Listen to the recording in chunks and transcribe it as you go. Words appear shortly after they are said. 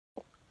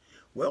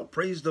Well,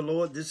 praise the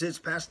Lord. This is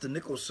Pastor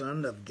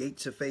Nicholson of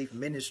Gates of Faith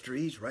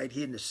Ministries right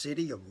here in the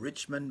city of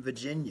Richmond,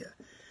 Virginia.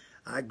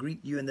 I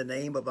greet you in the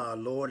name of our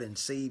Lord and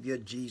Savior,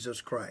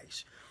 Jesus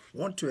Christ. I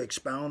want to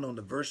expound on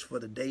the verse for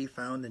the day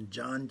found in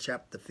John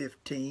chapter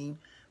 15,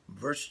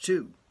 verse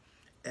 2.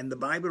 And the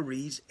Bible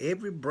reads,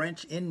 "Every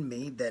branch in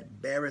me that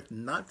beareth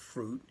not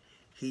fruit,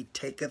 he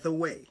taketh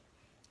away.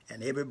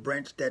 And every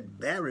branch that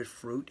beareth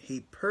fruit,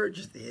 he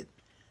purgeth it,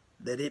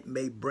 that it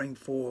may bring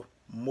forth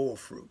more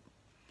fruit."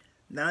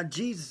 Now,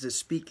 Jesus is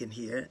speaking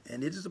here,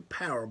 and it is a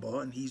parable,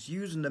 and he's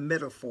using the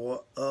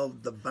metaphor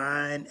of the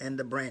vine and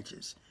the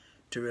branches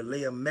to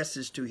relay a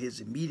message to his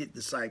immediate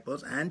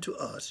disciples and to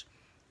us,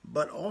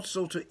 but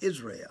also to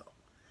Israel.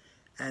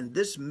 And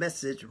this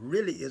message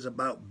really is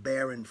about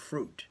bearing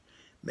fruit.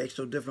 Makes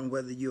no difference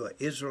whether you're an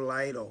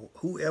Israelite or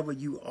whoever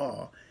you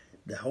are.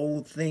 The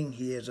whole thing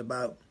here is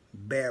about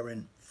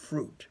bearing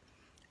fruit.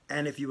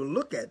 And if you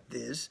look at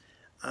this,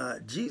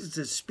 Jesus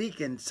is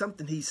speaking,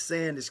 something he's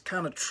saying is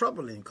kind of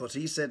troubling, because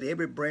he said,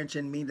 "Every branch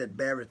in me that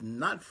beareth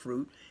not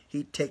fruit,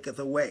 he taketh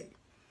away."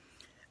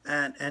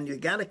 And you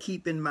got to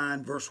keep in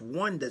mind verse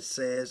 1 that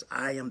says,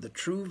 "I am the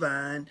true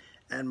vine,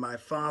 and my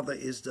Father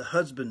is the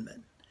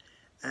husbandman."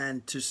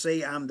 And to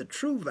say I'm the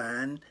true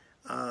vine,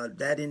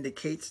 that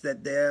indicates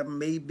that there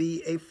may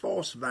be a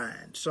false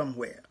vine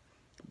somewhere.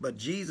 But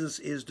Jesus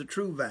is the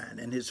true vine,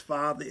 and his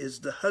Father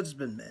is the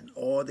husbandman,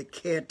 or the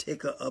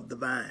caretaker of the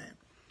vine.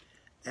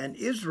 And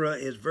Israel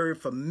is very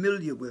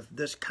familiar with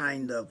this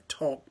kind of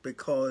talk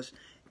because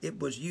it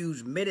was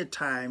used many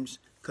times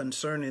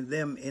concerning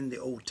them in the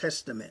Old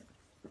Testament.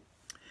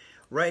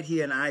 Right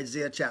here in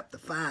Isaiah chapter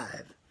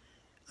 5,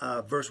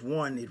 verse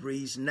 1, it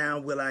reads, "Now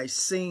will I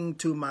sing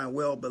to my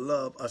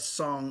well-beloved a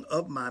song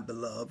of my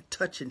beloved,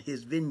 touching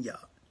his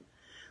vineyard.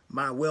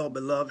 My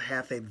well-beloved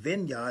hath a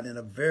vineyard and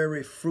a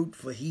very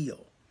fruitful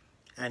hill.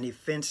 And he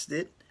fenced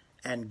it,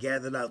 and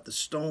gathered out the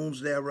stones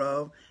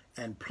thereof,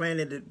 and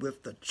planted it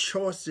with the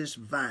choicest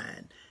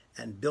vine,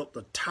 and built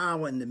a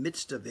tower in the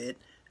midst of it,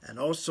 and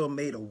also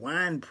made a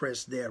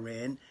winepress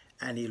therein,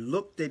 and he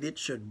looked that it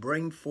should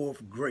bring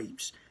forth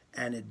grapes,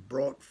 and it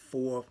brought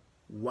forth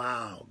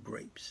wild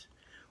grapes."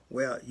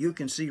 Well, you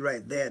can see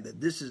right there that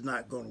this is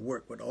not going to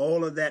work. With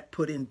all of that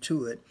put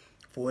into it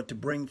for it to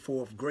bring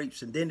forth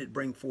grapes, and then it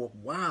bring forth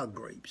wild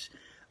grapes,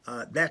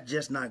 that's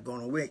just not going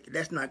to work.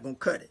 That's not going to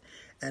cut it.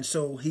 And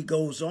so he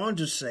goes on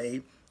to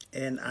say,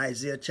 in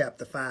Isaiah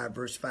chapter 5,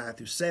 verse 5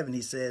 through 7,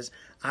 he says,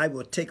 "I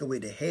will take away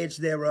the hedge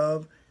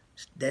thereof,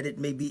 that it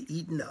may be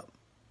eaten up.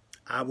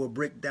 I will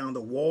break down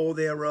the wall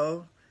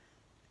thereof,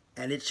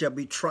 and it shall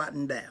be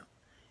trodden down."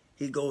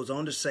 He goes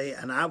on to say,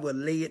 "And I will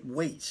lay it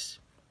waste.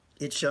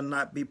 It shall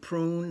not be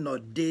pruned nor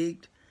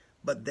digged,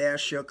 but there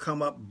shall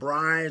come up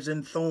briars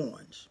and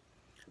thorns.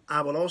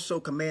 I will also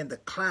command the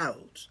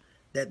clouds,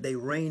 that they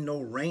rain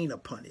no rain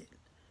upon it."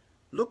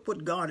 Look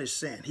what God is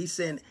saying. He's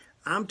saying,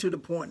 I'm to the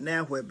point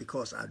now where,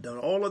 because I've done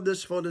all of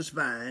this for this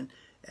vine,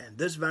 and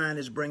this vine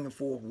is bringing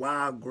forth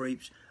wild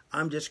grapes,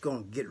 I'm just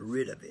going to get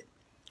rid of it.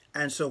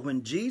 And so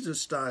when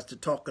Jesus starts to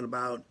talking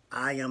about,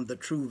 "I am the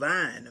true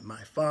vine, and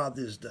my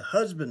Father is the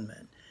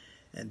husbandman,"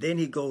 and then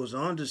he goes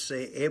on to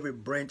say, "Every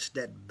branch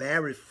that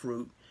beareth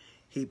fruit,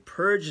 he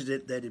purges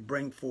it, that it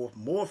bring forth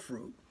more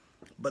fruit.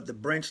 But the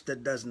branch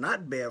that does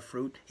not bear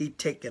fruit, he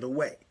taketh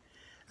away."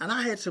 And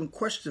I had some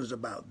questions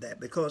about that,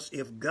 because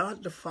if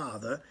God the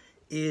Father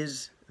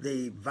is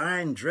the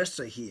vine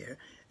dresser here,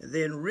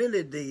 then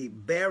really the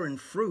bearing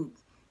fruit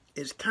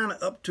is kind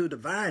of up to the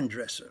vine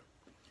dresser.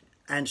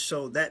 And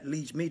so that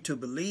leads me to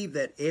believe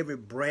that every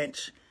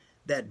branch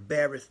that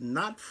beareth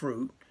not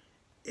fruit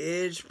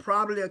is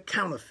probably a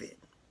counterfeit,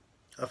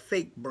 a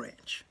fake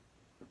branch,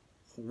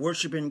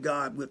 worshiping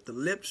God with the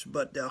lips,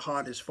 but their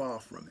heart is far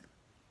from him.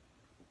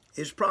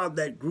 It's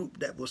probably that group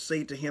that will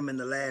say to him in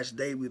the last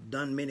day, "We've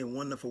done many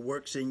wonderful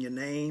works in your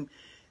name,"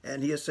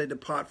 and he'll say,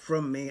 "Depart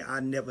from me,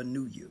 I never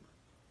knew you."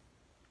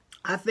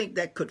 I think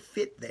that could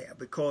fit there,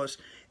 because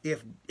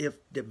if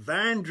the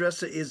vine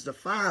dresser is the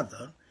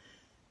Father,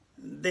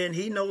 then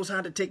he knows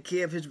how to take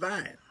care of his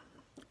vine.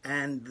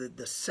 And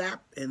the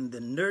sap and the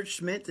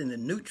nourishment and the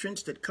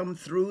nutrients that come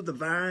through the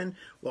vine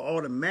will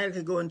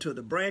automatically go into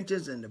the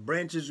branches, and the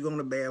branches are going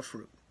to bear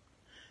fruit.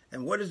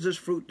 And what is this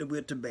fruit that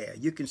we're to bear?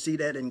 You can see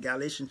that in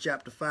Galatians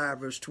chapter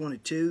 5, verse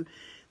 22.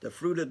 The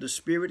fruit of the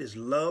Spirit is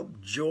love,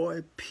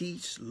 joy,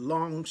 peace,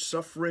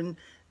 long-suffering,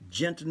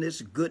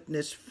 gentleness,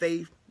 goodness,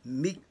 faith,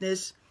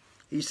 meekness.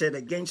 He said,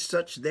 "Against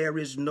such there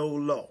is no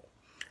law."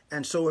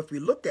 And so if we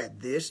look at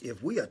this,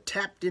 if we are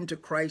tapped into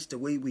Christ the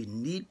way we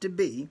need to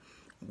be,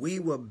 we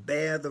will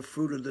bear the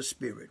fruit of the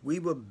Spirit. We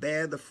will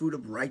bear the fruit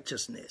of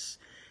righteousness.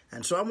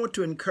 And so I want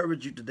to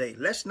encourage you today,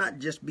 let's not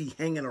just be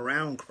hanging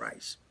around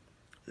Christ.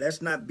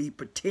 Let's not be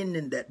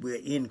pretending that we're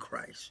in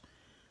Christ.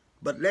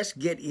 But let's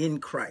get in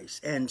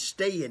Christ and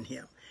stay in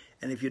him.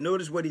 And if you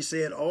notice what he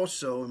said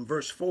also in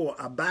verse 4,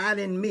 "Abide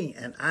in me,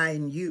 and I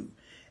in you,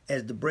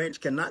 as the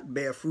branch cannot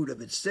bear fruit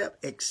of itself,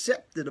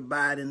 except it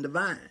abide in the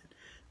vine.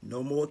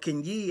 No more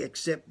can ye,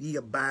 except ye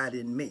abide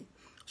in me."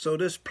 So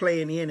this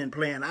playing in and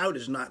playing out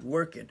is not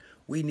working.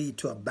 We need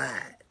to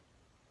abide.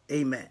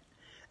 Amen.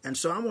 And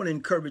so I want to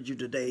encourage you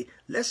today,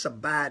 let's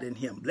abide in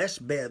him. Let's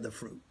bear the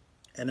fruit.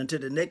 And until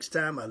the next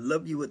time, I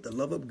love you with the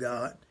love of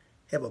God.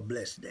 Have a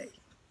blessed day.